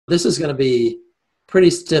This is going to be pretty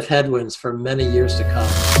stiff headwinds for many years to come.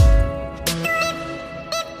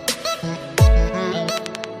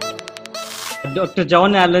 Dr.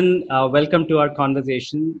 John Allen, welcome to our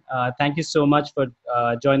conversation. Thank you so much for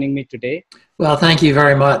joining me today. Well, thank you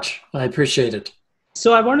very much. I appreciate it.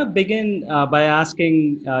 So I want to begin by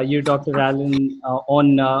asking you, Dr. Allen,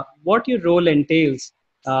 on what your role entails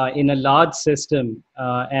in a large system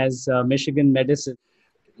as Michigan Medicine.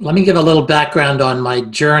 Let me give a little background on my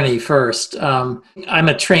journey first. I'm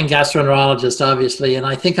a trained gastroenterologist, obviously, and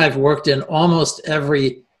I think I've worked in almost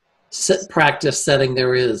every practice setting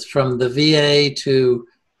there is, from the VA to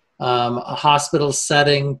a hospital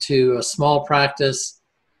setting to a small practice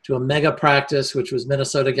to a mega practice, which was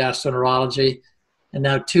Minnesota Gastroenterology, and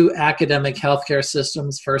now 2 academic healthcare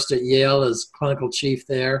systems, first at Yale as clinical chief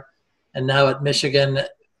there, and now at Michigan,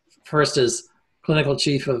 first as clinical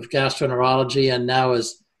chief of gastroenterology and now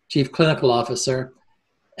as chief clinical officer.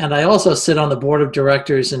 And I also sit on the board of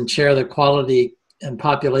directors and chair the Quality and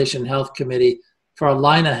Population Health Committee for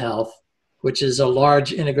Allina Health, which is a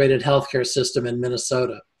large integrated healthcare system in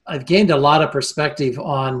Minnesota. I've gained a lot of perspective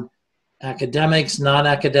on academics,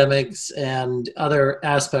 non-academics, and other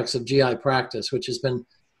aspects of GI practice, which has been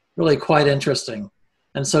really quite interesting.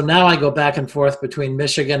 And so now I go back and forth between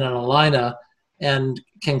Michigan and Allina and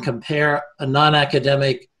can compare a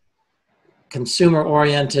non-academic,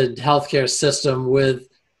 consumer-oriented healthcare system with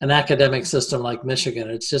an academic system like Michigan.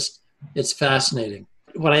 It's fascinating.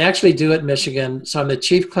 What I actually do at Michigan, so I'm the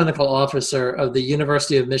chief clinical officer of the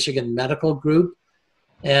University of Michigan Medical Group.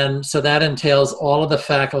 And so that entails all of the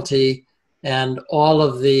faculty and all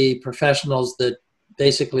of the professionals that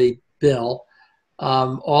basically bill.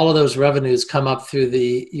 All of those revenues come up through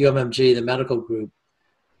the UMMG, the medical group.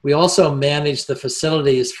 We also manage the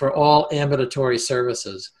facilities for all ambulatory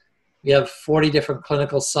services. We have 40 different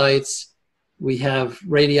clinical sites. We have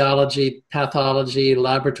radiology, pathology,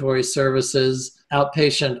 laboratory services,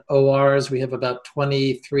 outpatient ORs. We have about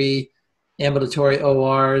 23 ambulatory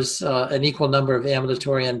ORs, an equal number of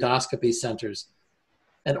ambulatory endoscopy centers.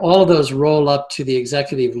 And all of those roll up to the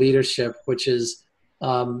executive leadership, which is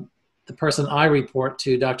the person I report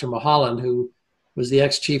to, Dr. Mulholland, who was the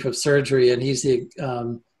ex-chief of surgery, and he's the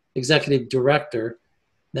executive director.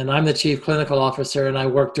 Then I'm the chief clinical officer, and I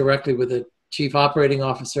work directly with the chief operating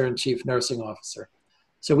officer and chief nursing officer.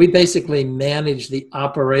 So we basically manage the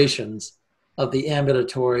operations of the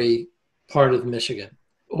ambulatory part of Michigan.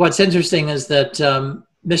 What's interesting is that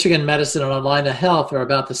Michigan Medicine and Allina Health are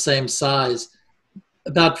about the same size,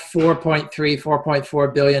 about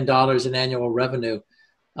 $4.4 billion in annual revenue.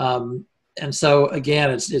 And so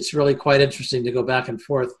again, it's really quite interesting to go back and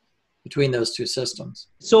forth between those 2 systems.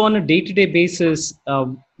 So on a day-to-day basis,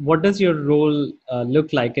 what does your role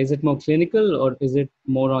look like? Is it more clinical or is it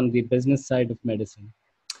more on the business side of medicine?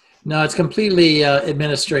 No, it's completely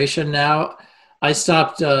administration now. I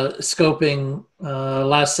stopped scoping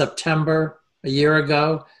last September, a year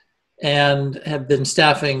ago, and have been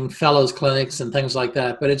staffing fellows clinics and things like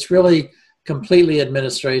that. But it's really completely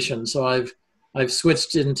administration. So I've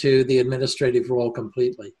switched into the administrative role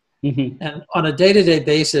completely. Mm-hmm. And on a day-to-day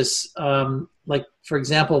basis, like for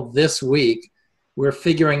example, this week, we're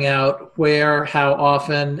figuring out where, how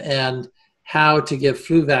often, and how to give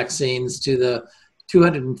flu vaccines to the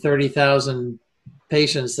 230,000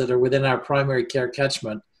 patients that are within our primary care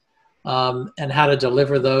catchment, and how to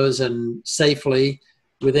deliver those and safely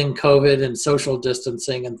within COVID and social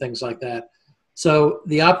distancing and things like that. So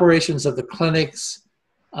the operations of the clinics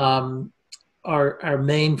are our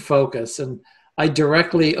main focus. And I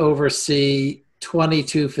directly oversee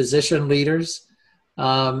 22 physician leaders,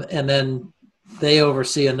 and then they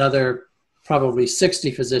oversee another probably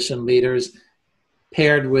 60 physician leaders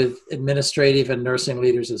paired with administrative and nursing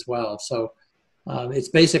leaders as well. So it's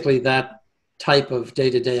basically that type of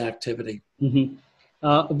day-to-day activity.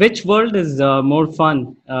 Mm-hmm. Which world is more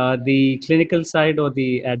fun, the clinical side or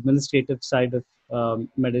the administrative side of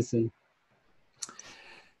medicine?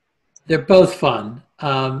 They're both fun.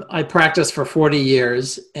 I practiced for 40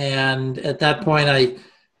 years, and at that point I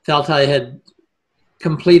felt I had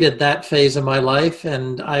completed that phase of my life,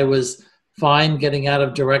 and I was fine getting out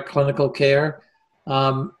of direct clinical care.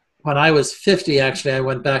 When I was 50, actually, I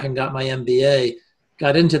went back and got my MBA,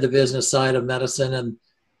 got into the business side of medicine and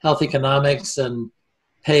health economics and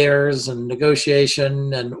payers and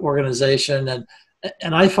negotiation and organization,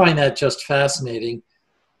 and I find that just fascinating.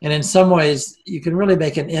 And in some ways, you can really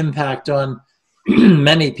make an impact on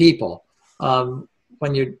many people.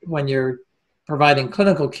 When you're providing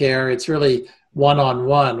clinical care, it's really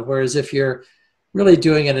one-on-one. Whereas if you're really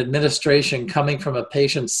doing an administration coming from a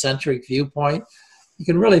patient-centric viewpoint, you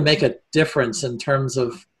can really make a difference in terms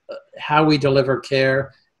of how we deliver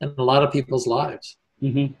care in a lot of people's lives.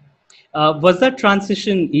 Mm-hmm. Was that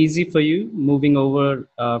transition easy for you, moving over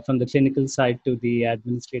from the clinical side to the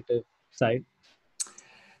administrative side?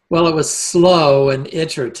 Well, it was slow and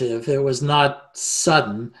iterative. It was not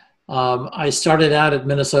sudden. I started out at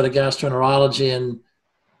Minnesota Gastroenterology in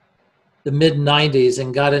the mid 90s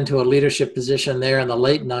and got into a leadership position there in the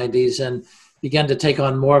late 90s and began to take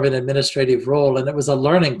on more of an administrative role. And it was a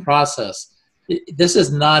learning process. This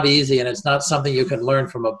is not easy, and it's not something you can learn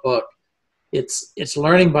from a book. It's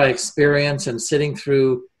learning by experience and sitting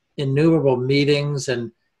through innumerable meetings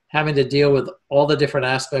and having to deal with all the different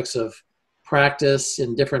aspects of practice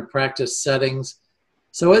in different practice settings.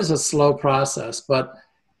 So it's a slow process, but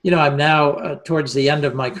I'm now towards the end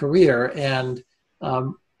of my career, and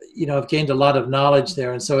I've gained a lot of knowledge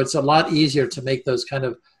there, and so it's a lot easier to make those kind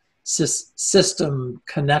of system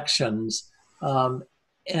connections,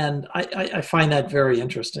 and I find that very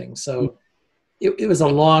interesting. So it was a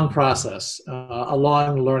long process, a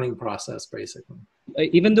long learning process, basically.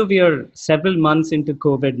 Even though we are several months into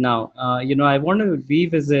COVID now, I want to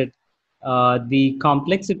revisit the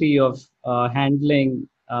complexity of handling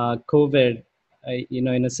COVID,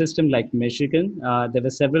 in a system like Michigan. There were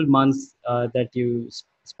several months that you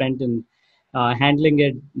spent in handling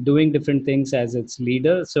it, doing different things as its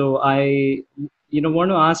leader. So I, want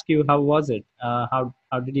to ask you, how was it? How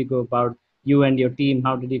did you go about, you and your team,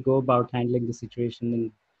 how did you go about handling the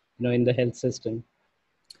situation in the health system?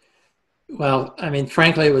 Well, I mean,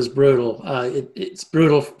 frankly, it was brutal. It's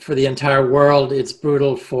brutal for the entire world. It's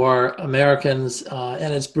brutal for Americans,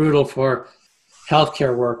 and it's brutal for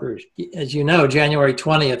healthcare workers. As you know, January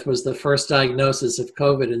 20th was the first diagnosis of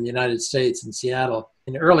COVID in the United States in Seattle.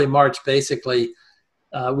 In early March, basically,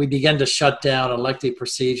 we began to shut down elective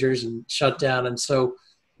procedures and shut down. And so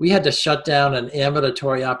we had to shut down an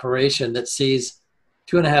ambulatory operation that sees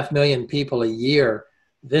 2.5 million people a year,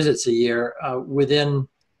 visits a year, within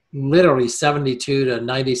literally 72 to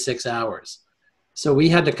 96 hours. So we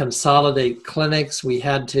had to consolidate clinics. We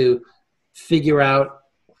had to figure out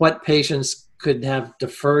what patients could have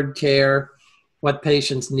deferred care, what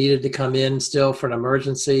patients needed to come in still for an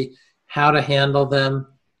emergency, how to handle them.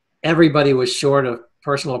 Everybody was short of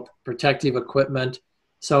personal protective equipment.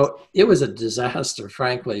 So it was a disaster,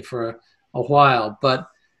 frankly, for a while. But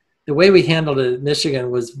the way we handled it in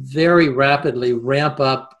Michigan was very rapidly ramp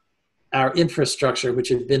up our infrastructure, which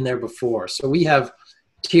had been there before. So we have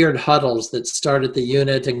tiered huddles that start at the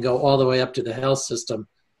unit and go all the way up to the health system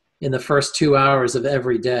in the first 2 hours of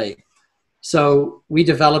every day. So we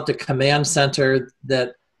developed a command center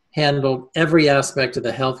that handled every aspect of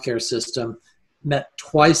the healthcare system, met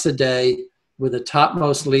twice a day with the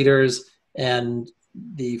topmost leaders and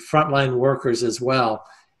the frontline workers as well,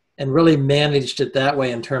 and really managed it that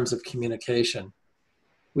way in terms of communication.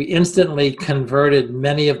 We instantly converted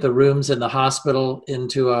many of the rooms in the hospital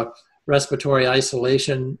into a respiratory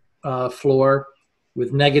isolation floor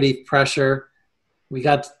with negative pressure. We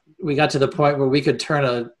got to the point where we could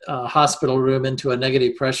turn a hospital room into a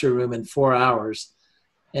negative pressure room in 4 hours.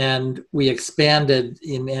 And we expanded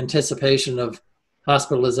in anticipation of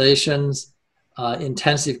hospitalizations,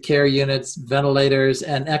 intensive care units, ventilators,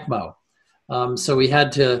 and ECMO. So we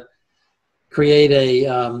had to create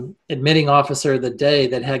a admitting officer of the day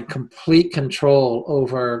that had complete control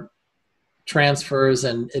over transfers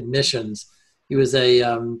and admissions. He was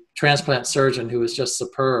a transplant surgeon who was just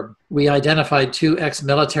superb. We identified 2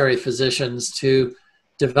 ex-military physicians to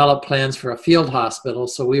develop plans for a field hospital.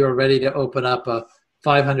 So we were ready to open up a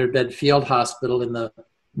 500-bed field hospital in the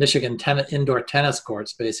Michigan indoor tennis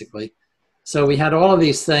courts, basically. So we had all of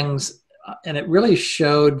these things, and it really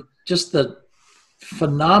showed just the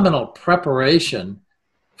phenomenal preparation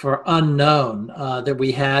for unknown that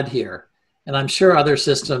we had here. And I'm sure other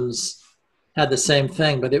systems had the same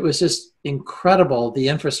thing, but it was just incredible, the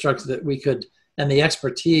infrastructure that we could, and the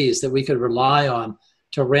expertise that we could rely on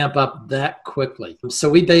to ramp up that quickly. So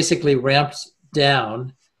we basically ramped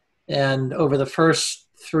down, and over the first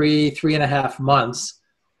 3.5 months,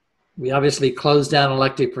 we obviously closed down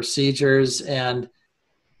elective procedures and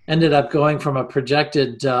ended up going from a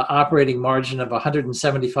projected operating margin of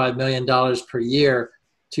 $175 million per year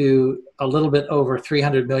to a little bit over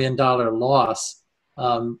 $300 million loss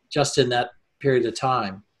just in that period of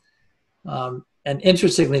time. And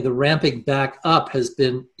interestingly, the ramping back up has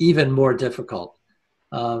been even more difficult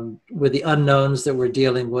with the unknowns that we're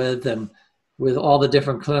dealing with, and with all the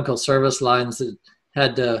different clinical service lines that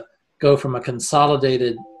had to go from a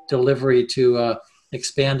consolidated delivery to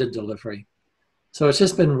expanded delivery. So it's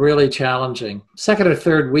just been really challenging. Second or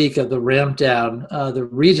third week of the ramp down, the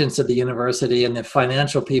regents of the university and the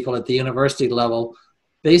financial people at the university level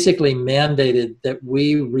basically mandated that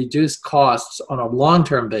we reduce costs on a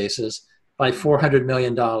long-term basis by $400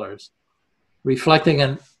 million, reflecting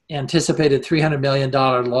an anticipated $300 million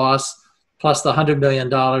loss plus the $100 million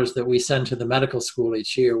that we send to the medical school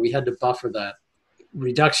each year. We had to buffer that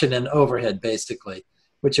reduction in overhead, basically,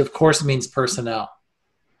 which of course means personnel.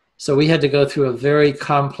 So we had to go through a very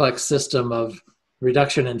complex system of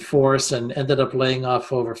reduction in force and ended up laying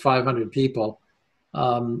off over 500 people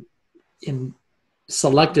in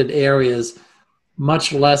selected areas,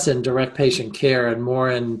 much less in direct patient care and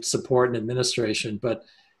more in support and administration. But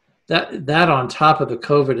that on top of the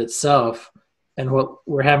COVID itself and what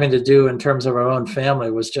we're having to do in terms of our own family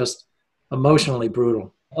was just emotionally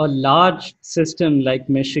brutal. A large system like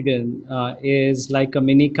Michigan is like a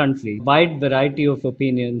mini country, wide variety of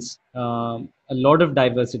opinions, a lot of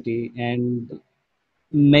diversity, and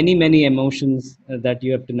many emotions that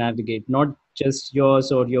you have to navigate, not just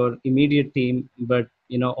yours or your immediate team, but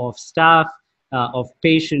of staff, of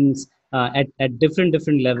patients at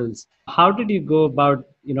different levels. How did you go about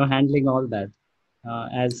handling all that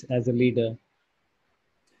as a leader?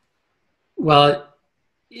 Well,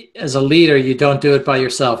 as a leader, you don't do it by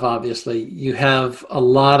yourself, obviously. You have a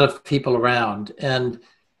lot of people around. And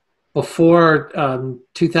before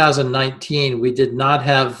 2019, we did not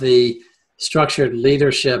have the structured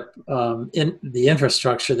leadership in the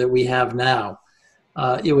infrastructure that we have now.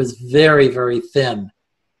 It was very, very thin.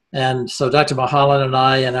 And so Dr. Mahalan and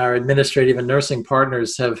I and our administrative and nursing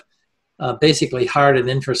partners have basically hired an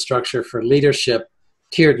infrastructure for leadership,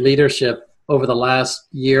 tiered leadership, over the last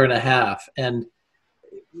year and a half. And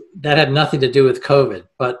that had nothing to do with COVID.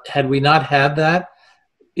 But had we not had that,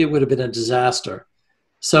 it would have been a disaster.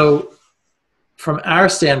 So from our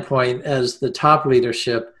standpoint as the top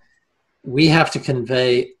leadership, we have to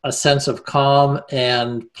convey a sense of calm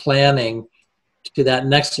and planning to that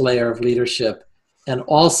next layer of leadership, and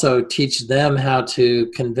also teach them how to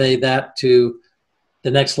convey that to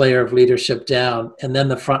the next layer of leadership down, and then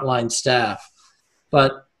the frontline staff.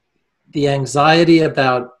 But the anxiety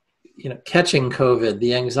about catching COVID,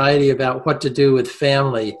 the anxiety about what to do with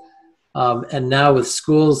family, and now with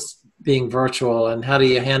schools being virtual and how do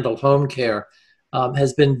you handle home care,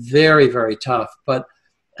 has been very, very tough. But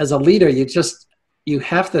as a leader, you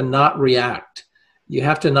have to not react. You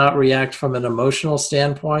have to not react from an emotional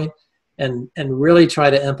standpoint and really try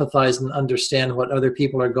to empathize and understand what other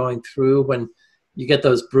people are going through when you get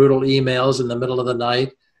those brutal emails in the middle of the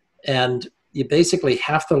night. And you basically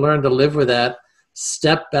have to learn to live with that,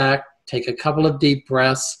 step back, take a couple of deep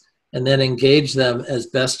breaths, and then engage them as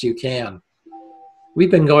best you can.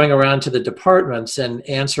 We've been going around to the departments and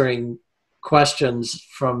answering questions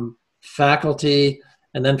from faculty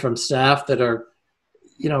and then from staff that are,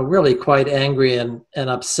 really quite angry and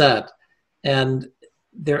upset. And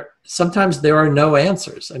sometimes there are no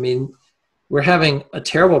answers. I mean, we're having a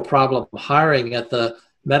terrible problem hiring at the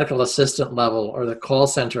medical assistant level or the call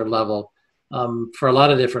center level for a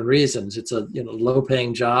lot of different reasons. It's a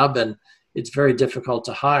low-paying job and it's very difficult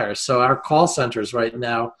to hire. So our call centers right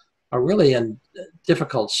now are really in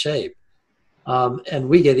difficult shape. And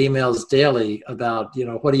we get emails daily about,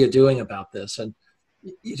 what are you doing about this? And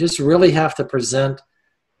you just really have to present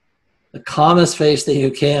the calmest face that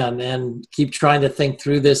you can and keep trying to think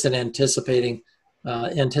through this and anticipate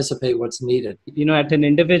what's needed. At an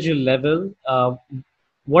individual level,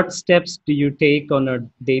 what steps do you take on a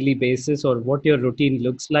daily basis, or what your routine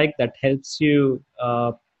looks like that helps you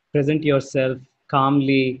present yourself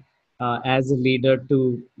calmly as a leader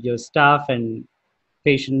to your staff and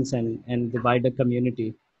patients and the wider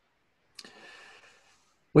community?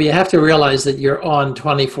 Well, you have to realize that you're on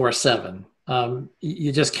 24/7.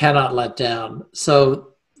 You just cannot let down.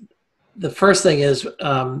 So the first thing is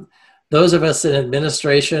those of us in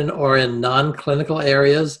administration or in non-clinical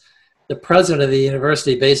areas, the president of the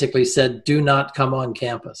university basically said, do not come on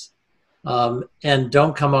campus and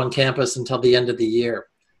don't come on campus until the end of the year.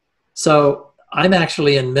 So I'm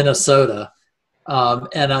actually in Minnesota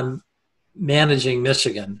and I'm managing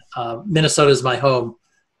Michigan. Minnesota is my home.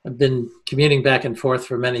 I've been commuting back and forth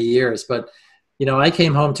for many years, but I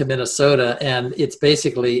came home to Minnesota and it's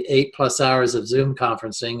basically 8+ hours of Zoom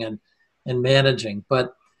conferencing and managing,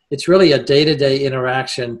 but it's really a day-to-day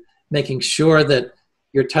interaction, making sure that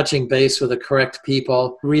you're touching base with the correct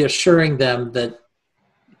people, reassuring them that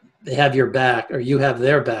they have your back or you have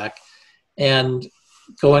their back, and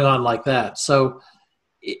going on like that. So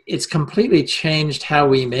it's completely changed how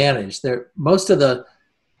we manage. Most of the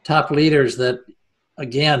top leaders that,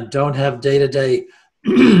 again, don't have day-to-day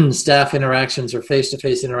staff interactions or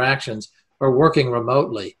face-to-face interactions are working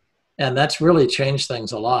remotely. And that's really changed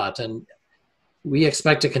things a lot. And we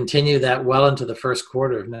expect to continue that well into the first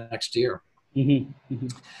quarter of next year. Mm-hmm. Mm-hmm.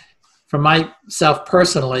 For myself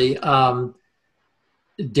personally,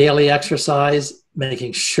 daily exercise,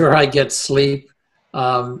 making sure I get sleep,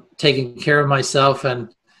 taking care of myself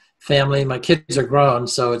and family. My kids are grown,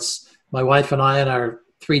 so it's my wife and I and our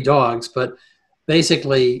 3 dogs, but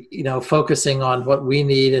basically, focusing on what we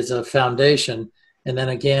need as a foundation, and then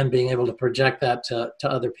again, being able to project that to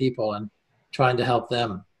other people and trying to help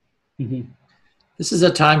them. Mm-hmm. This is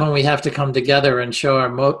a time when we have to come together and show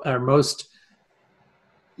our most,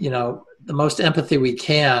 the most empathy we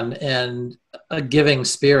can and a giving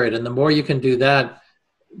spirit. And the more you can do that,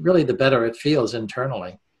 really the better it feels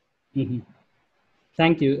internally. Mm-hmm.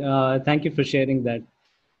 Thank you. Thank you for sharing that.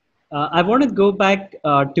 I want to go back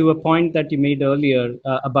to a point that you made earlier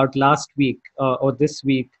about last week or this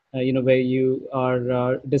week, where you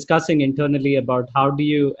are discussing internally about how do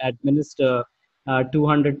you administer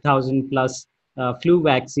 200,000 plus flu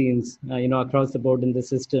vaccines, across the board in the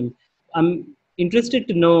system. I'm interested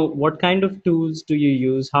to know what kind of tools do you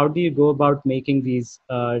use? How do you go about making these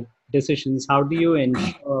decisions? How do you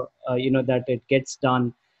ensure, that it gets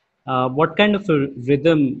done? What kind of a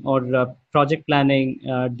rhythm or project planning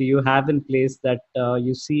do you have in place that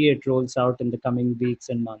you see it rolls out in the coming weeks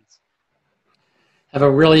and months? Have a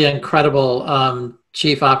really incredible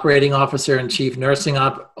chief operating officer and chief nursing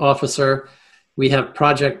officer. We have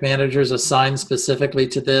project managers assigned specifically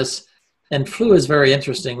to this. And flu is very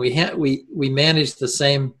interesting. We manage the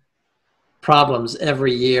same problems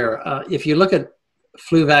every year. If you look at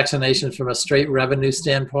flu vaccinations from a straight revenue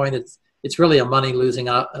standpoint, it's really a money-losing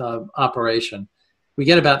operation. We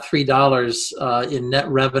get about $3 in net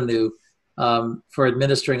revenue for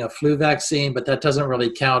administering a flu vaccine, but that doesn't really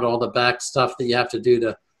count all the back stuff that you have to do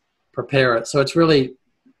to prepare it. So it's really,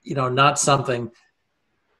 not something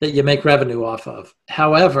that you make revenue off of.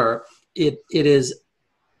 However, it is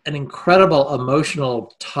an incredible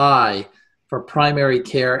emotional tie for primary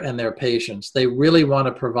care and their patients. They really want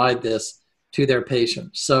to provide this to their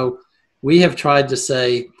patients. So we have tried to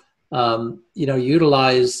say,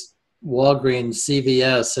 utilize Walgreens,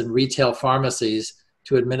 CVS, and retail pharmacies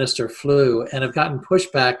to administer flu, and have gotten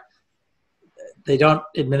pushback. They don't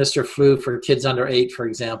administer flu for kids under 8, for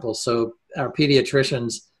example. So our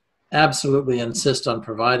pediatricians absolutely insist on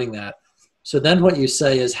providing that. So then what you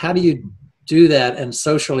say is, how do you do that and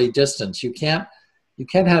socially distance? You can't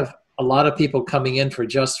have a lot of people coming in for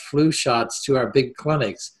just flu shots to our big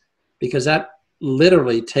clinics, because that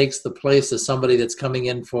literally takes the place of somebody that's coming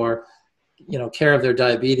in for, care of their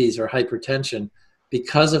diabetes or hypertension,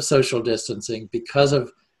 because of social distancing, because of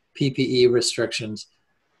PPE restrictions.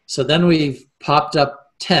 So then we've popped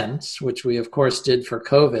up tents, which we of course did for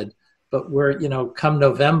COVID, but we're, come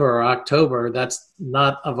November or October, that's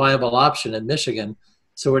not a viable option in Michigan.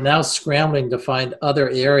 So we're now scrambling to find other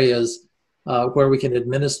areas where we can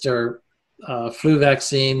administer flu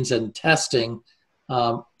vaccines and testing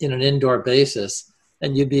in an indoor basis.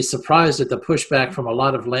 And you'd be surprised at the pushback from a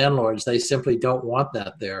lot of landlords. They simply don't want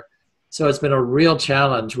that there. So it's been a real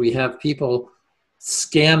challenge. We have people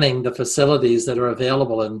scanning the facilities that are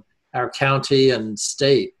available in our county and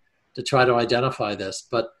state to try to identify this.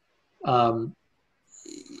 But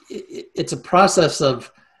it's a process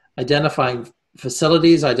of identifying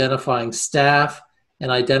facilities, identifying staff, and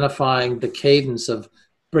identifying the cadence of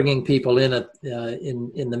bringing people in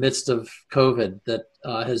the midst of COVID that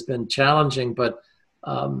has been challenging, but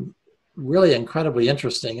really incredibly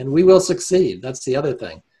interesting. And we will succeed. That's the other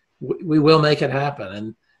thing. We will make it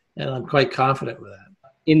happen, and I'm quite confident with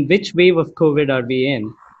that. In which wave of COVID are we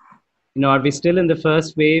in? Are we still in the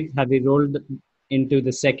first wave? Have we rolled into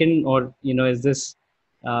the second, or is this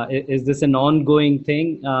an ongoing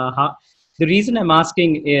thing? The reason I'm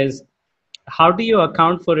asking is, how do you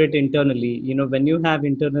account for it internally? When you have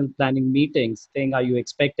internal planning meetings, are you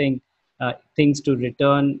expecting things to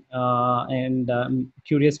return? And I'm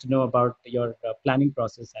curious to know about your planning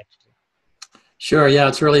process, actually. Sure. Yeah,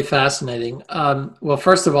 it's really fascinating. Well,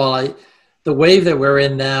 first of all, the wave that we're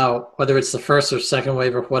in now, whether it's the first or second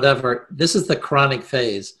wave or whatever, this is the chronic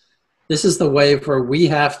phase. This is the wave where we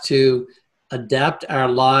have to adapt our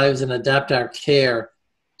lives and adapt our care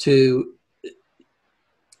to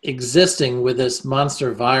existing with this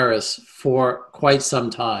monster virus for quite some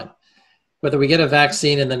time. Whether we get a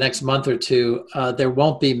vaccine in the next month or two, there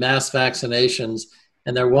won't be mass vaccinations,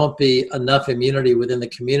 and there won't be enough immunity within the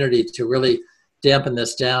community to really dampen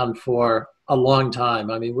this down for a long time.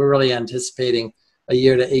 I mean, we're really anticipating a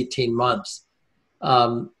year to 18 months.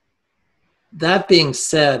 That being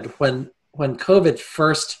said, when COVID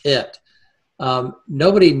first hit,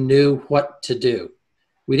 nobody knew what to do.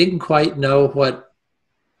 We didn't quite know what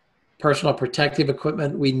personal protective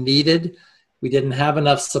equipment we needed. We didn't have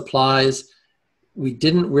enough supplies. We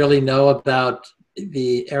didn't really know about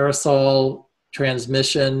the aerosol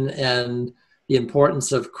transmission and the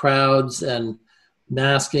importance of crowds and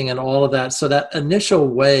masking and all of that. So that initial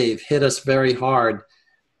wave hit us very hard.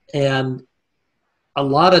 And a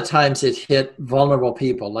lot of times it hit vulnerable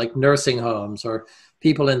people like nursing homes or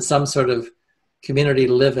people in some sort of community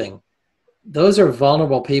living. Those are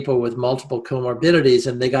vulnerable people with multiple comorbidities,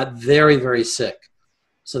 and they got very, very sick.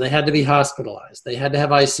 So they had to be hospitalized. They had to have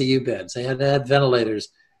ICU beds. They had to have ventilators.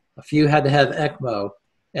 A few had to have ECMO,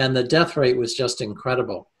 and the death rate was just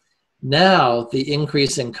incredible. Now, the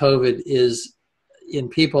increase in COVID is in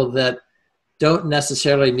people that don't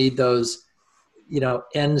necessarily need those,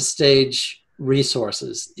 end stage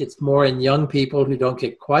resources. It's more in young people who don't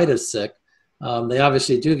get quite as sick. They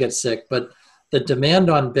obviously do get sick, but the demand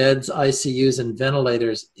on beds, ICUs, and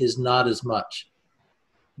ventilators is not as much.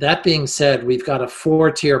 That being said, we've got a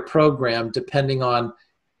 4-tier program depending on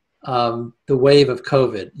the wave of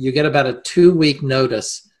COVID. You get about a 2-week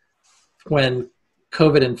notice when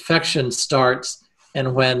COVID infection starts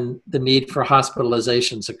and when the need for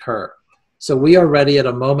hospitalizations occur. So we are ready at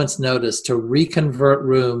a moment's notice to reconvert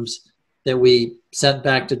rooms that we sent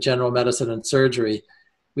back to general medicine and surgery.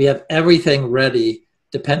 We have everything ready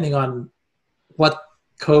depending on what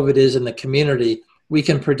COVID is in the community. We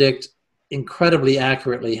can predict incredibly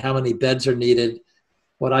accurately how many beds are needed,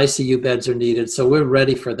 what ICU beds are needed. So we're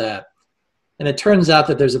ready for that. And it turns out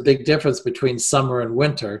that there's a big difference between summer and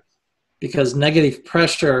winter because negative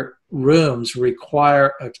pressure rooms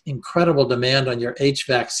require an incredible demand on your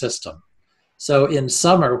HVAC system. So in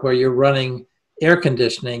summer, where you're running air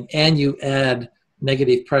conditioning and you add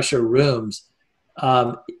negative pressure rooms,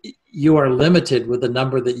 you are limited with the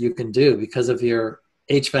number that you can do because of your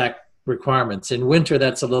HVAC requirements. In winter,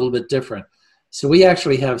 that's a little bit different. So we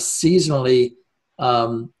actually have seasonally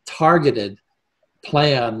targeted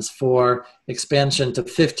plans for expansion to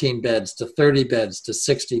 15 beds, to 30 beds, to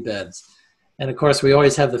 60 beds. And of course, we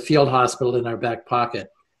always have the field hospital in our back pocket.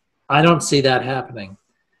 I don't see that happening.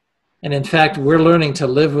 And in fact, we're learning to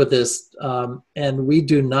live with this, and we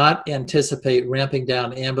do not anticipate ramping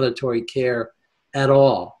down ambulatory care at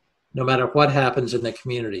all, no matter what happens in the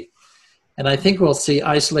community. And I think we'll see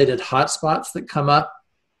isolated hotspots that come up,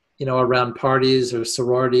 around parties or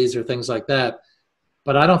sororities or things like that.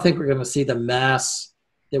 But I don't think we're going to see the mass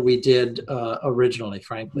that we did originally,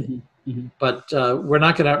 frankly. Mm-hmm. Mm-hmm. But we're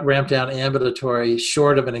not going to ramp down ambulatory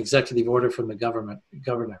short of an executive order from the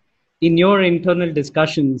governor. In your internal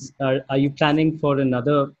discussions, are you planning for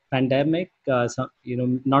another pandemic?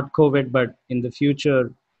 Not COVID, but in the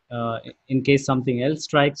future, in case something else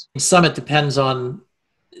strikes? Some it depends on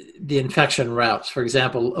the infection routes. For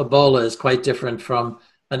example, Ebola is quite different from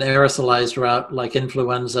an aerosolized route like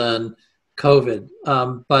influenza and COVID.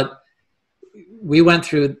 But we went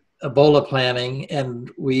through Ebola planning and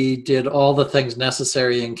we did all the things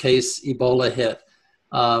necessary in case Ebola hit.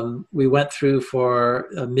 We went through for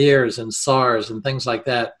MERS and SARS and things like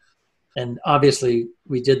that. And obviously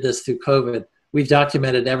we did this through COVID. We've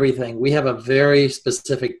documented everything. We have a very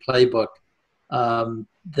specific playbook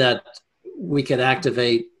that we could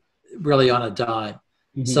activate really on a dime.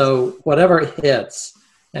 Mm-hmm. So whatever hits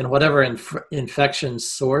and whatever infection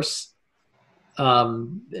source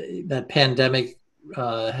that pandemic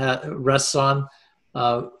rests on,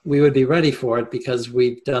 we would be ready for it because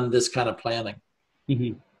we've done this kind of planning.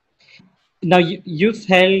 Mm-hmm. Now, you've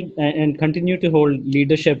held and continue to hold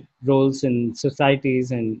leadership roles in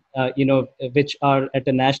societies and, which are at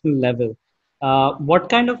a national level. What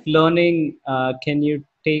kind of learning can you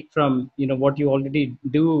take from, what you already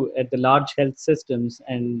do at the large health systems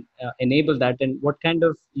and enable that? And what kind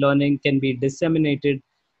of learning can be disseminated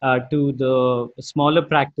to the smaller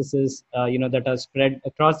practices, that are spread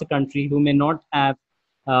across the country who may not have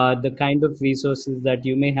the kind of resources that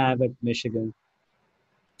you may have at Michigan?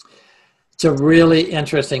 It's a really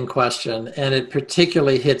interesting question, and it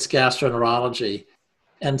particularly hits gastroenterology.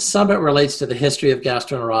 And some of it relates to the history of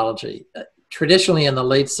gastroenterology. Traditionally, in the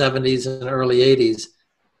late 70s and early 80s,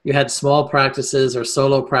 you had small practices or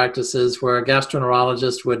solo practices where a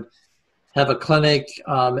gastroenterologist would have a clinic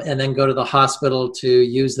and then go to the hospital to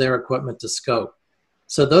use their equipment to scope.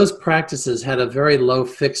 So those practices had a very low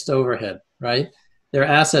fixed overhead, right? Their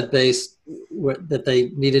asset base that they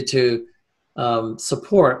needed to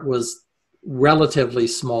support was relatively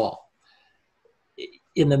small.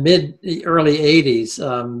 In the early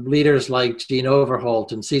 80s, leaders like Gene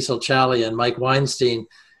Overholt and Cecil Challey and Mike Weinstein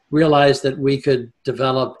realized that we could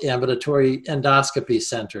develop ambulatory endoscopy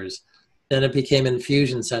centers. Then it became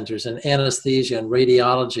infusion centers and anesthesia and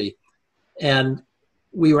radiology. And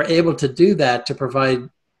we were able to do that to provide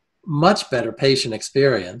much better patient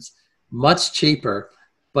experience, much cheaper.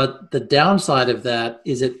 But the downside of that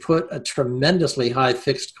is it put a tremendously high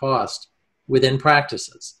fixed cost within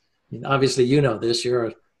practices. I mean, obviously, you know this, you're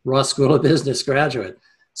a Ross School of Business graduate.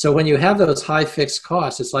 So when you have those high fixed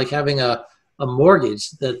costs, it's like having a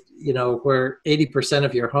mortgage that, you know, where 80%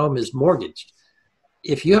 of your home is mortgaged.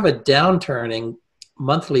 If you have a downturning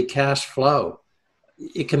monthly cash flow,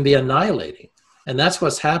 it can be annihilating. And that's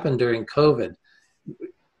what's happened during COVID.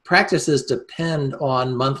 Practices depend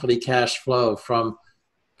on monthly cash flow from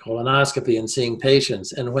colonoscopy and seeing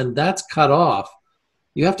patients. And when that's cut off,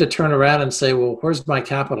 you have to turn around and say, well, where's my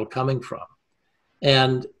capital coming from?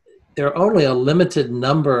 And there are only a limited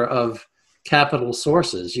number of capital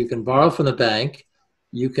sources. You can borrow from the bank.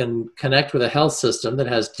 You can connect with a health system that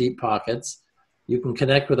has deep pockets. You can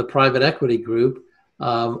connect with a private equity group,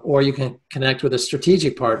 or you can connect with a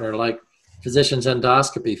strategic partner like Physicians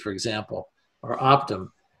Endoscopy, for example, or Optum.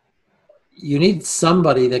 You need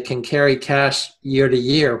somebody that can carry cash year to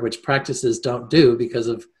year, which practices don't do because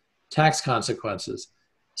of tax consequences.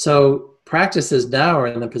 So practices now are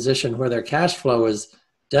in a position where their cash flow is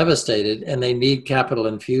devastated and they need capital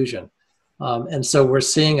infusion. And so we're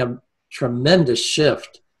seeing a tremendous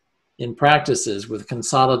shift in practices with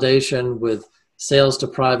consolidation, with sales to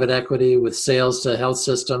private equity, with sales to health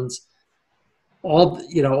systems,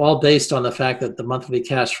 all based on the fact that the monthly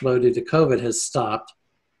cash flow due to COVID has stopped,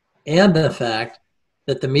 and the fact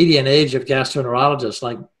that the median age of gastroenterologists,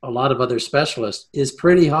 like a lot of other specialists, is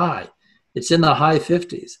pretty high. It's in the high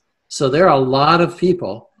 50s. So there are a lot of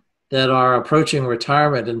people that are approaching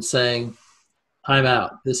retirement and saying, I'm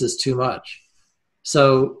out, this is too much.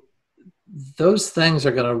 So those things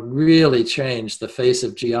are going to really change the face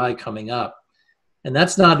of GI coming up. And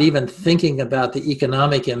that's not even thinking about the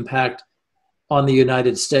economic impact on the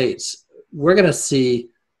United States. We're going to see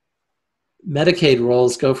Medicaid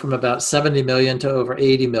rolls go from about 70 million to over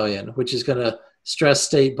 80 million, which is going to stress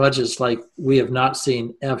state budgets like we have not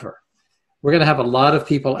seen ever. We're going to have a lot of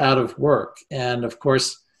people out of work. And of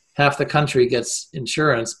course, half the country gets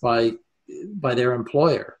insurance by their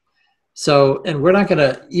employer. So, and we're not going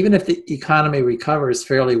to, even if the economy recovers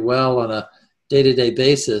fairly well on a day-to-day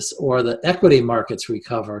basis, or the equity markets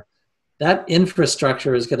recover, that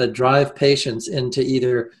infrastructure is going to drive patients into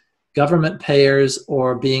either government payers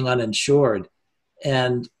or being uninsured.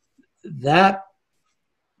 And that,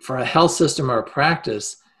 for a health system or a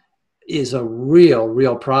practice, is a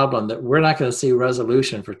real problem that we're not going to see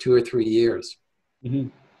resolution for 2 or 3 years. Mm-hmm.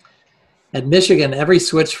 At Michigan, every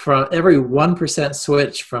 1%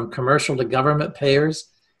 switch from commercial to government payers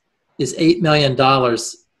is $8 million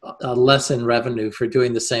less in revenue for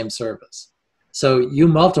doing the same service. So you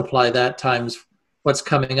multiply that times what's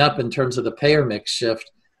coming up in terms of the payer mix shift,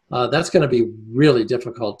 that's going to be really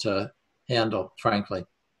difficult to handle, frankly.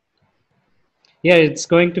 Yeah, it's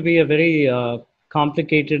going to be a very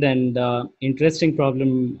complicated and interesting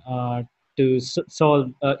problem to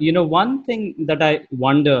solve. One thing that I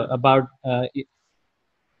wonder about, the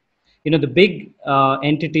big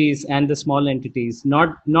entities and the small entities,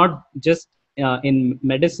 not just in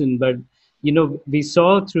medicine, but, we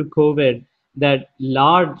saw through COVID that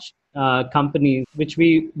large companies, which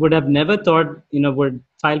we would have never thought, would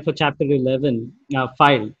file for Chapter 11,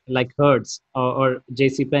 file like Hertz or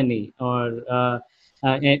JCPenney or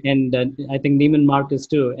and I think Neiman Marcus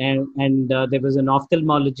too, and there was an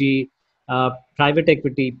ophthalmology private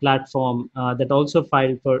equity platform that also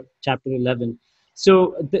filed for Chapter 11.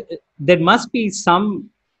 So there must be some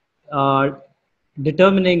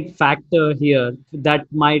determining factor here that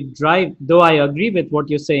might drive, though I agree with what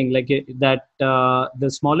you're saying, like that the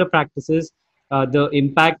smaller practices, the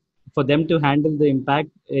impact for them to handle the impact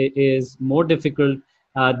is more difficult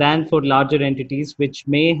than for larger entities, which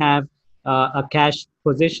may have a cash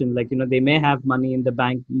position, like, they may have money in the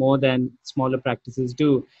bank more than smaller practices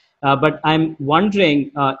do. But I'm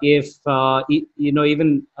wondering if,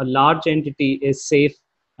 even a large entity is safe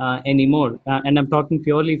anymore. And I'm talking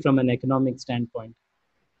purely from an economic standpoint.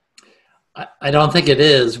 I don't think it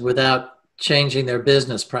is without changing their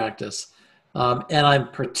business practice. And I'm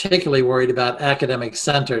particularly worried about academic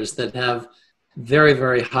centers that have very,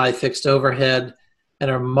 very high fixed overhead and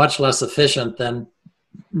are much less efficient than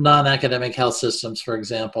non-academic health systems, for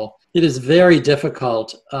example. It is very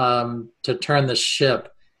difficult to turn the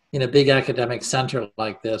ship in a big academic center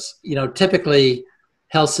like this. Typically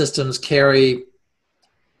health systems carry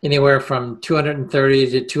anywhere from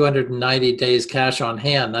 230 to 290 days cash on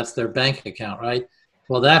hand. That's their bank account, right?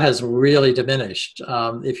 Well, that has really diminished.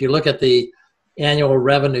 If you look at the annual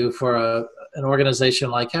revenue for an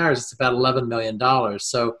organization like ours, it's about $11 million.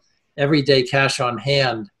 So everyday cash on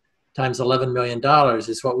hand times $11 million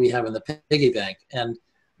is what we have in the piggy bank. And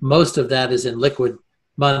most of that is in liquid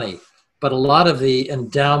money. But a lot of the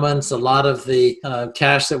endowments, a lot of the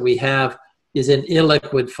cash that we have is in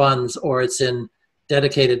illiquid funds, or it's in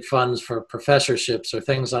dedicated funds for professorships or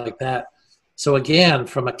things like that. So again,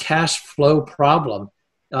 from a cash flow problem,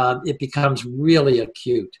 it becomes really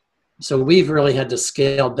acute. So we've really had to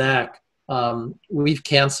scale back. We've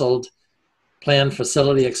canceled planned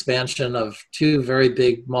facility expansion of 2 very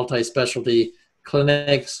big multi-specialty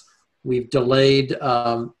clinics. We've delayed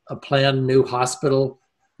a planned new hospital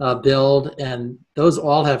build, and those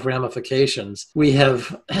all have ramifications. We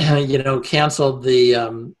have, canceled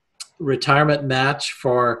the retirement match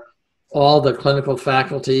for all the clinical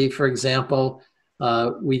faculty, for example.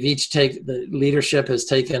 The leadership has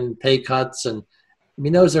taken pay cuts, and I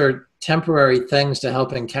mean, those are temporary things to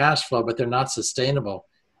help in cash flow, but they're not sustainable.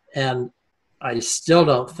 And I still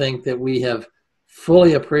don't think that we have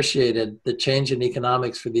fully appreciated the change in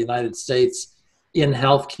economics for the United States in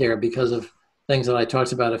healthcare because of things that I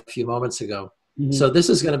talked about a few moments ago. Mm-hmm. So this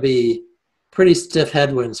is going to be pretty stiff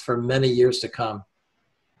headwinds for many years to come.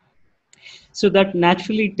 So that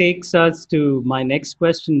naturally takes us to my next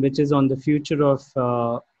question, which is on the future of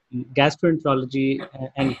gastroenterology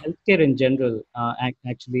and healthcare in general,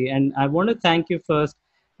 actually. And I want to thank you first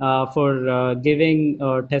for giving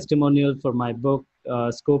a testimonial for my book,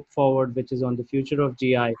 Scope Forward, which is on the future of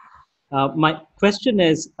GI. My question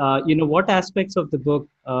is, what aspects of the book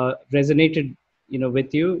resonated,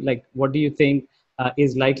 with you? Like, what do you think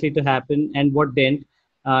is likely to happen, and what didn't?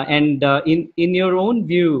 In your own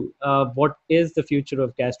view, what is the future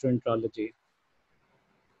of gastroenterology?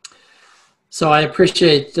 So I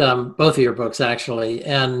appreciate both of your books, actually.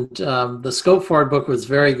 And the Scope Forward book was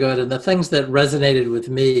very good. And the things that resonated with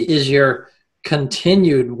me is your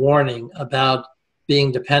continued warning about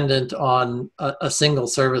being dependent on a single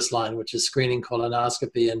service line, which is screening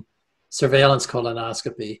colonoscopy and surveillance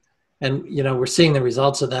colonoscopy. And, we're seeing the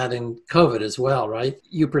results of that in COVID as well, right?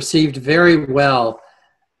 You perceived very well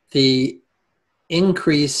the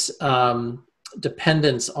increase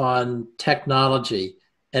dependence on technology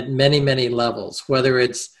at many, many levels, whether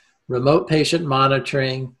it's remote patient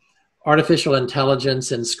monitoring, artificial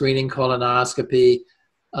intelligence in screening colonoscopy,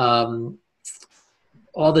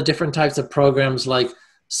 all the different types of programs like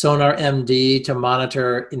Sonar MD to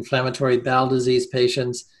monitor inflammatory bowel disease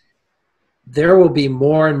patients. There will be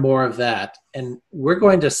more and more of that. And we're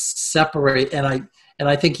going to separate, and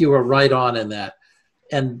I think you were right on in that.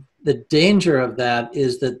 And the danger of that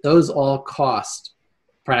is that those all cost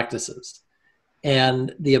practices.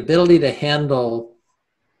 And the ability to handle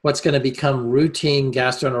what's going to become routine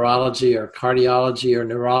gastroenterology or cardiology or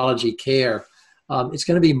neurology care, it's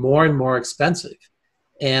going to be more and more expensive.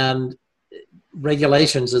 And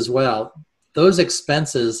regulations as well. Those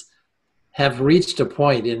expenses have reached a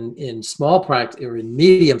point in small practice or in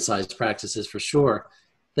medium-sized practices for sure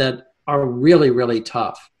that are really, really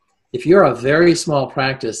tough. If you're a very small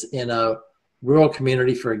practice in a rural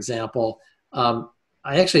community, for example, I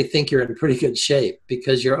actually think you're in pretty good shape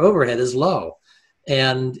because your overhead is low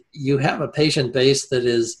and you have a patient base that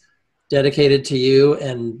is dedicated to you,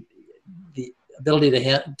 and the ability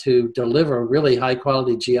to deliver really high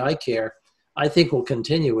quality GI care, I think will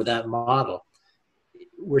continue with that model.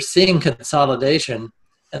 We're seeing consolidation,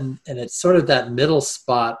 and it's sort of that middle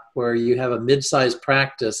spot where you have a mid-sized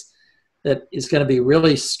practice that is going to be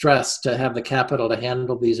really stressed to have the capital to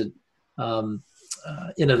handle these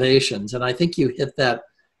innovations. And I think you hit that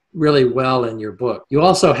really well in your book. You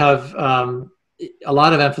also have a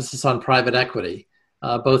lot of emphasis on private equity,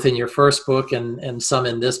 both in your first book and some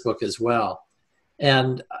in this book as well.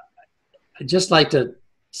 And I'd just like to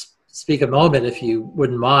speak a moment, if you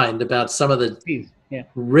wouldn't mind, about some of the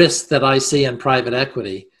risks that I see in private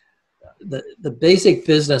equity. The basic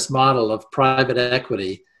business model of private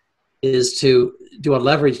equity is to do a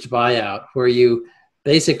leveraged buyout where you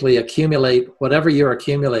basically accumulate whatever you're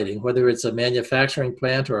accumulating, whether it's a manufacturing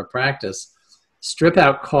plant or a practice, strip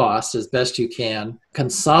out costs as best you can,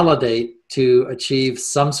 consolidate to achieve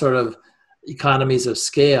some sort of economies of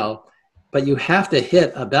scale, but you have to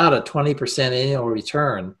hit about a 20% annual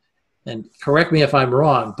return. And correct me if I'm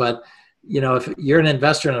wrong, but if you're an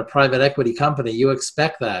investor in a private equity company, you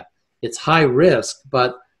expect that. It's high risk,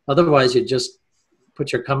 but otherwise you just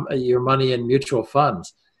put your money in mutual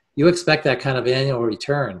funds. You expect that kind of annual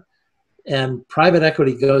return. And private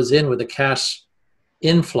equity goes in with a cash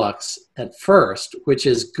influx at first, which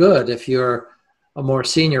is good if you're a more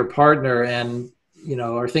senior partner and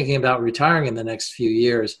are thinking about retiring in the next few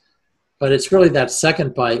years. But it's really that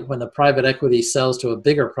second bite when the private equity sells to a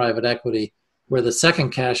bigger private equity where the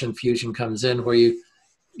second cash infusion comes in, where you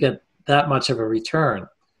get that much of a return.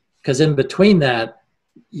 Because in between that,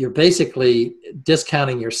 you're basically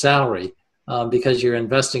discounting your salary because you're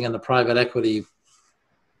investing in the private equity,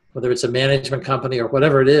 whether it's a management company or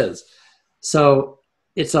whatever it is. So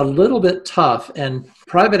it's a little bit tough, and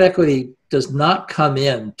private equity does not come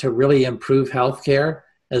in to really improve healthcare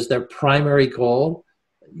as their primary goal.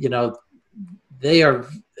 You know, they are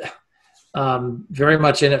very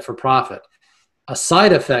much in it for profit. A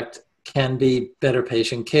side effect can be better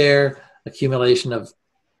patient care, accumulation of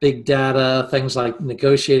big data, things like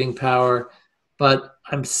negotiating power. But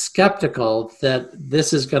I'm skeptical that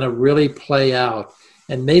this is going to really play out,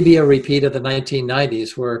 and maybe a repeat of the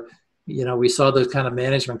 1990s where, you know, we saw those kind of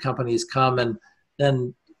management companies come and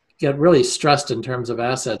then get really stressed in terms of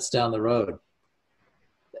assets down the road.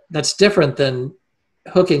 That's different than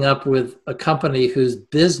hooking up with a company whose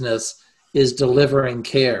business is delivering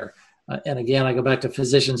care. And again, I go back to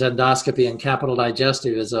physicians endoscopy and capital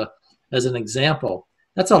digestive as an example.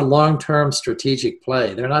 That's a long-term strategic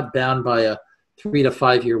play. They're not bound by a 3 to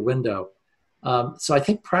 5 year window. So I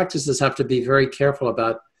think practices have to be very careful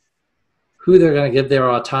about who they're going to give their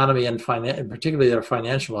autonomy and particularly their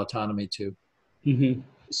financial autonomy to. Mm-hmm.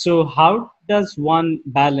 So how does one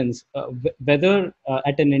balance whether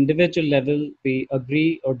at an individual level we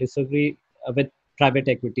agree or disagree with private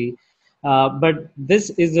equity, but this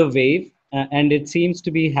is a wave and it seems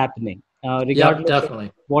to be happening regardless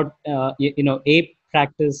of what a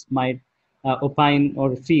practice might opine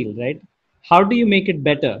or feel, right? How do you make it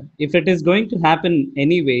better if it is going to happen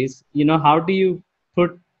anyways? How do you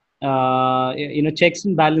put checks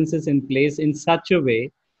and balances in place in such a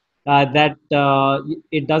way that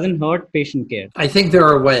it doesn't hurt patient care? I think there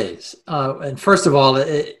are ways. And first of all,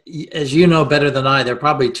 as you know better than I, there are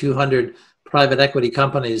probably 200 private equity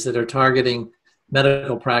companies that are targeting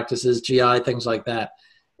medical practices, GI, things like that.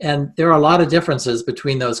 And there are a lot of differences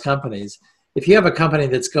between those companies. If you have a company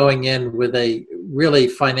that's going in with a really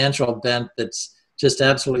financial bent that's just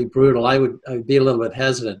absolutely brutal, I would be a little bit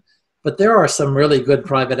hesitant. But there are some really good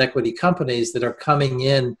private equity companies that are coming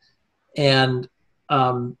in and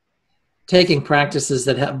taking practices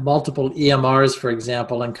that have multiple EMRs, for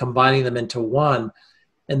example, and combining them into one,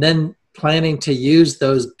 and then planning to use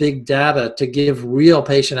those big data to give real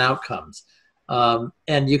patient outcomes.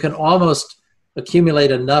 And you can almost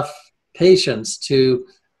accumulate enough patients to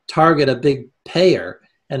target a big payer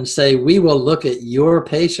and say, we will look at your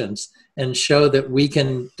patients and show that we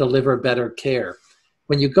can deliver better care.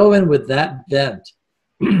 When you go in with that bent,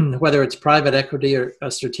 whether it's private equity or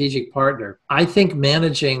a strategic partner, I think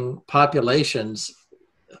managing populations,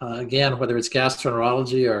 again, whether it's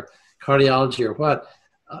gastroenterology or cardiology or what,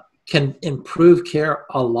 can improve care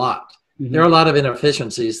a lot. Mm-hmm. There are a lot of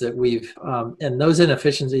inefficiencies that and those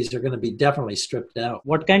inefficiencies are going to be definitely stripped out.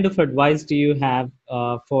 What kind of advice do you have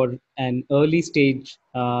for an early stage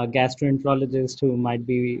gastroenterologist who might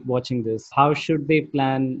be watching this? How should they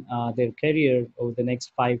plan their career over the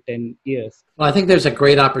next 5-10 years? Well, I think there's a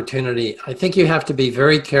great opportunity. I think you have to be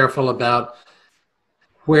very careful about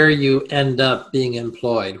where you end up being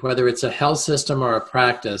employed, whether it's a health system or a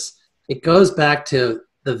practice. It goes back to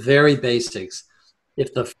the very basics.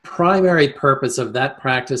 If the primary purpose of that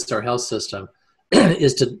practice or health system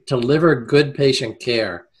is to deliver good patient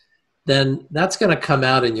care, then that's going to come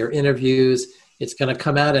out in your interviews. It's going to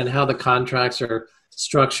come out in how the contracts are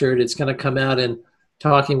structured. It's going to come out in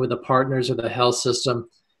talking with the partners of the health system.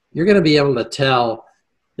 You're going to be able to tell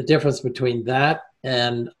the difference between that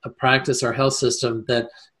and a practice or health system that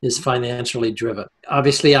is financially driven.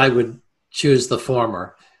 Obviously, I would choose the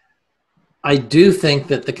former. I do think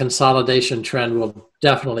that the consolidation trend will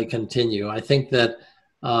definitely continue. I think that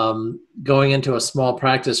going into a small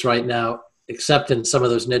practice right now, except in some of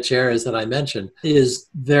those niche areas that I mentioned, is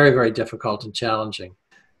very, very difficult and challenging.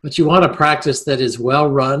 But you want a practice that is well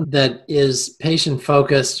run, that is patient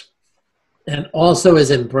focused, and also is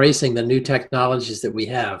embracing the new technologies that we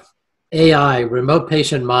have. AI, remote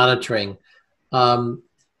patient monitoring,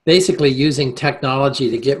 basically using technology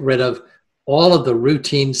to get rid of all of the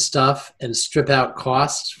routine stuff and strip out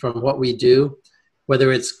costs from what we do,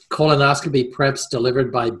 whether it's colonoscopy preps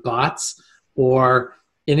delivered by bots or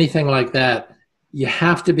anything like that. You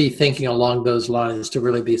have to be thinking along those lines to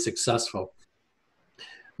really be successful.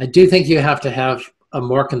 I do think you have to have a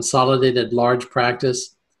more consolidated large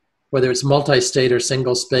practice, whether it's multi-state or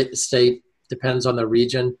single state, depends on the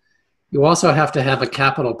region. You also have to have a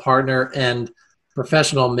capital partner and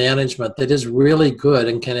professional management that is really good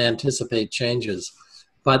and can anticipate changes.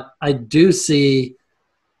 But I do see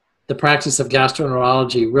the practice of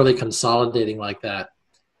gastroenterology really consolidating like that.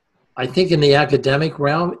 I think in the academic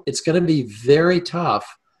realm, it's going to be very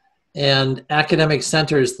tough. And academic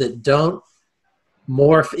centers that don't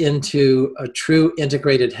morph into a true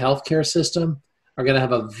integrated healthcare system are going to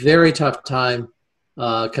have a very tough time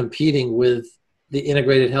competing with the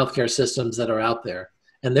integrated healthcare systems that are out there.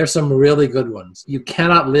 And there's some really good ones. You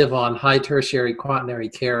cannot live on high tertiary quaternary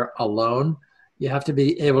care alone. You have to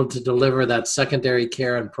be able to deliver that secondary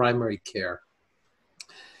care and primary care.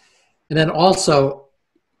 And then also,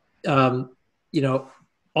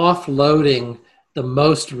 offloading the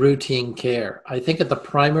most routine care. I think at the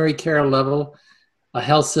primary care level, a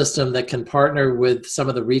health system that can partner with some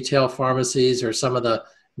of the retail pharmacies or some of the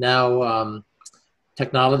now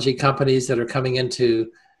technology companies that are coming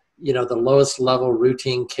into, the lowest level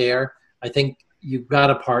routine care. I think you've got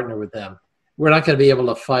to partner with them. We're not going to be able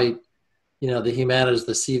to fight, the Humanas,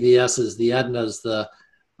 the CVSs, the Aetnas, the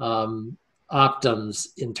Optums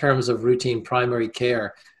in terms of routine primary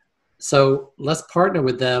care. So let's partner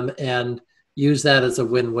with them and use that as a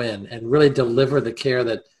win-win and really deliver the care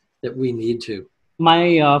that we need to.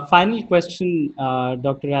 My final question,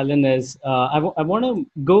 Dr. Allen, is I want to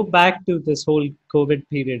go back to this whole COVID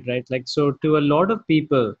period, right? So to a lot of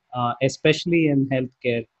people, especially in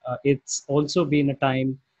healthcare, it's also been a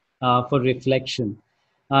time for reflection.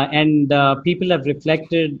 And people have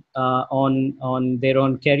reflected on their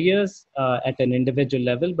own careers at an individual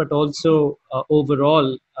level, but also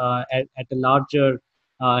overall at a larger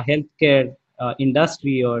healthcare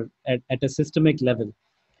industry or at a systemic level.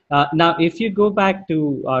 Now, if you go back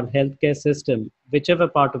to our healthcare system, whichever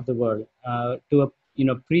part of the world, to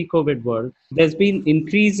a pre-COVID world, there's been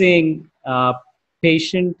increasing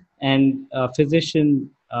patient and physician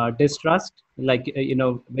distrust,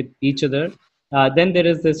 with each other. Then there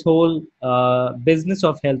is this whole business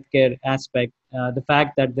of healthcare aspect. The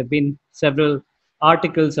fact that there've been several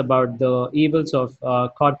articles about the evils of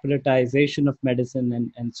corporatization of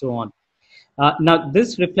medicine and so on. Now,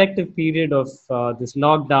 this reflective period of this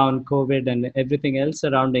lockdown, COVID, and everything else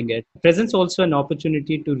surrounding it presents also an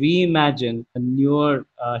opportunity to reimagine a newer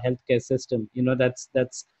healthcare system.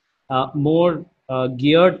 That's more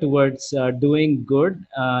geared towards doing good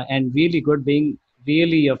and really good, being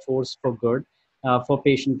really a force for good for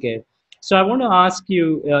patient care. So I want to ask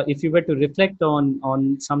you, if you were to reflect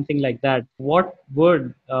on something like that, what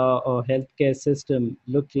would a healthcare system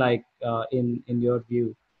look like in your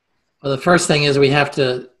view? Well, the first thing is we have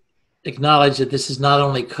to acknowledge that this is not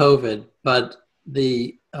only COVID, but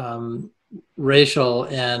the racial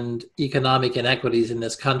and economic inequities in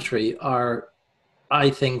this country are, I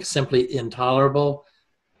think, simply intolerable,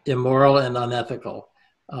 immoral, and unethical.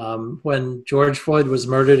 When George Floyd was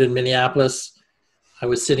murdered in Minneapolis, I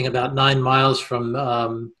was sitting about 9 miles from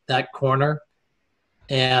that corner.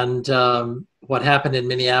 And what happened in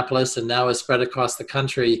Minneapolis and now is spread across the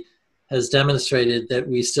country has demonstrated that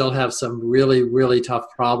we still have some really, really tough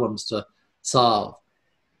problems to solve.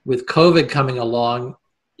 With COVID coming along,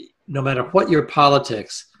 no matter what your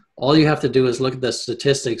politics, all you have to do is look at the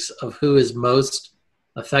statistics of who is most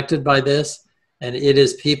affected by this, and it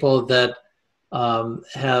is people that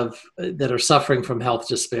that are suffering from health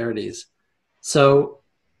disparities. So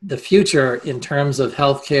the future in terms of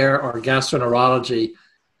healthcare or gastroenterology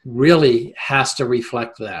really has to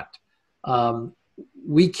reflect that.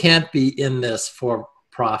 We can't be in this for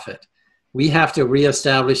profit. We have to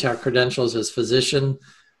reestablish our credentials as physician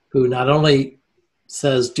who not only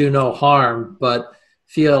says do no harm, but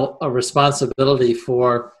feel a responsibility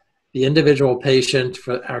for the individual patient,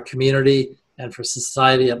 for our community, and for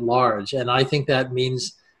society at large. And I think that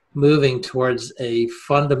means moving towards a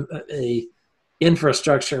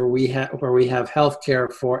infrastructure where we have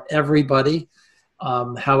healthcare for everybody.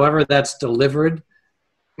 However that's delivered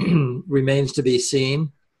remains to be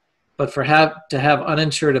seen. But to have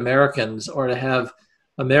uninsured Americans or to have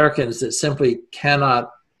Americans that simply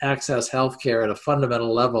cannot access healthcare at a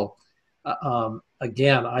fundamental level,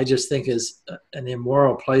 again, I just think is an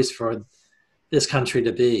immoral place for this country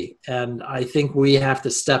to be. And I think we have to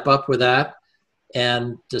step up with that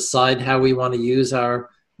and decide how we want to use our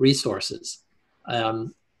resources.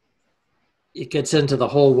 It gets into the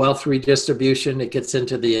whole wealth redistribution. It gets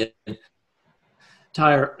into the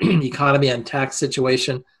entire economy and tax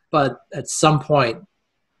situation. But at some point,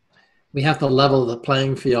 we have to level the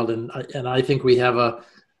playing field, and I think we have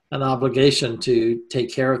an obligation to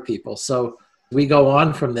take care of people. So we go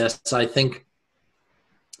on from this, I think,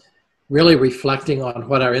 really reflecting on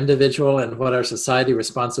what our individual and what our society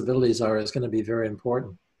responsibilities are is going to be very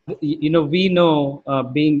important. We know,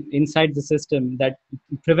 being inside the system, that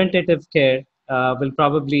preventative care will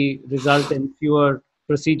probably result in fewer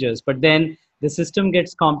procedures, but then the system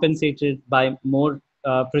gets compensated by more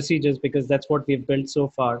procedures because that's what we've built so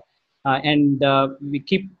far. And we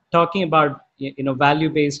keep talking about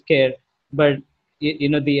value-based care, but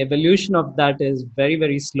the evolution of that is very,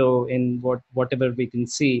 very slow in whatever we can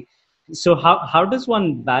see. So how does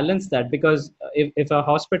one balance that? Because if a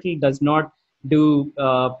hospital does not do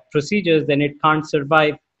procedures, then it can't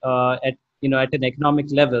survive at an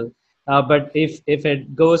economic level. But if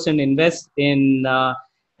it goes and invests in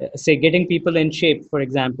say getting people in shape, for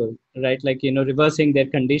example, right, like reversing their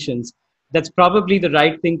conditions, that's probably the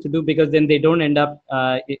right thing to do, because then they don't end up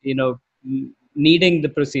needing the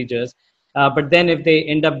procedures. But then if they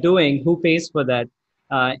end up doing, who pays for that?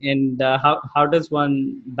 And how does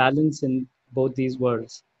one balance in both these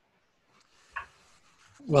worlds?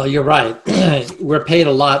 Well, you're right. We're paid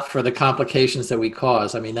a lot for the complications that we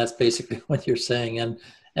cause. I mean, that's basically what you're saying,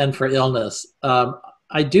 and for illness.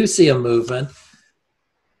 I do see a movement.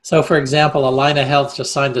 So, for example, Allina Health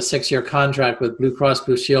just signed a 6-year contract with Blue Cross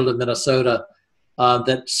Blue Shield of Minnesota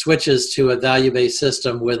that switches to a value-based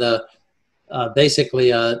system with basically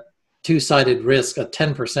a two-sided risk, a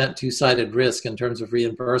 10% two-sided risk in terms of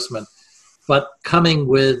reimbursement, but coming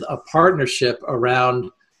with a partnership around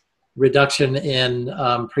reduction in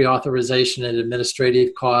pre-authorization and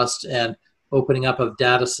administrative cost and opening up of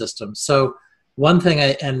data systems. So one thing,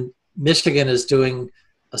 and Michigan is doing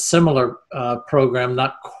a similar program,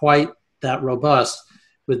 not quite that robust,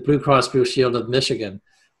 with Blue Cross Blue Shield of Michigan.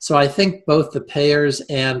 So I think both the payers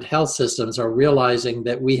and health systems are realizing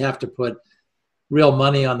that we have to put real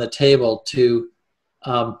money on the table to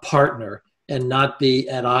partner and not be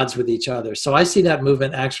at odds with each other. So I see that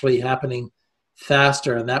movement actually happening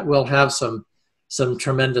faster, and that will have some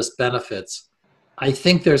tremendous benefits. I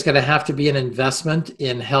think there's going to have to be an investment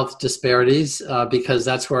in health disparities because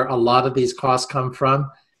that's where a lot of these costs come from.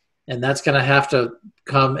 And that's going to have to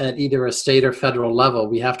come at either a state or federal level.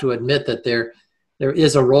 We have to admit that there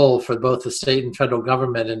is a role for both the state and federal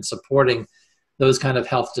government in supporting those kind of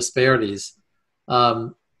health disparities.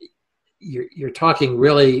 You're talking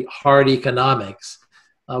really hard economics.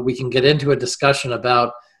 We can get into a discussion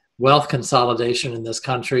about wealth consolidation in this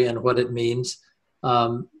country and what it means.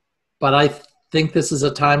 But I think this is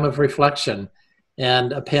a time of reflection,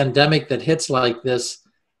 and a pandemic that hits like this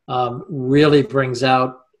really brings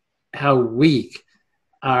out how weak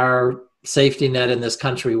our safety net in this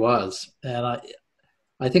country was. And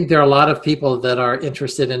I think there are a lot of people that are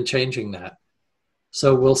interested in changing that.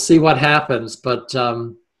 So we'll see what happens. But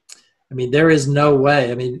I mean, there is no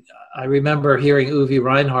way. I mean, I remember hearing Uwe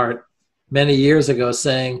Reinhardt many years ago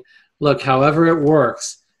saying, look, however it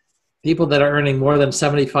works, people that are earning more than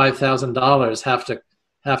 $75,000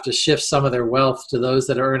 have to shift some of their wealth to those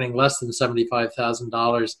that are earning less than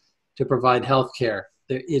 $75,000 to provide health care.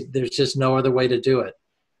 There's just no other way to do it.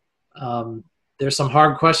 There's some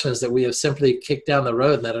hard questions that we have simply kicked down the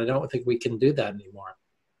road, and that I don't think we can do that anymore.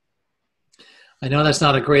 I know that's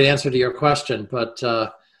not a great answer to your question, but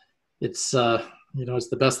it's it's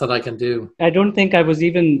the best that I can do. I don't think I was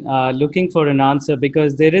even looking for an answer,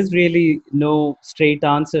 because there is really no straight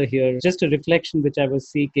answer here. Just a reflection which I was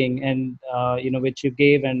seeking, and which you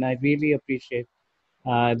gave, and I really appreciate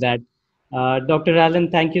that. Dr. Allen,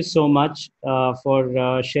 thank you so much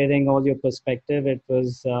for sharing all your perspective. It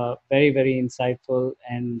was very, very insightful,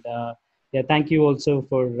 and thank you also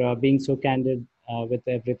for being so candid with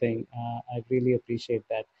everything. I really appreciate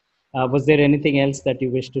that. Was there anything else that you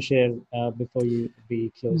wish to share before we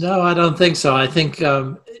close? No, I don't think so. I think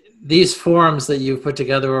these forums that you've put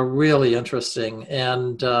together are really interesting,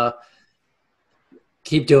 and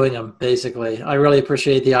keep doing them, basically. I really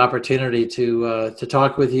appreciate the opportunity to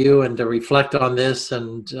talk with you and to reflect on this,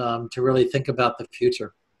 and to really think about the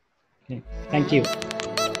future. Okay. Thank you.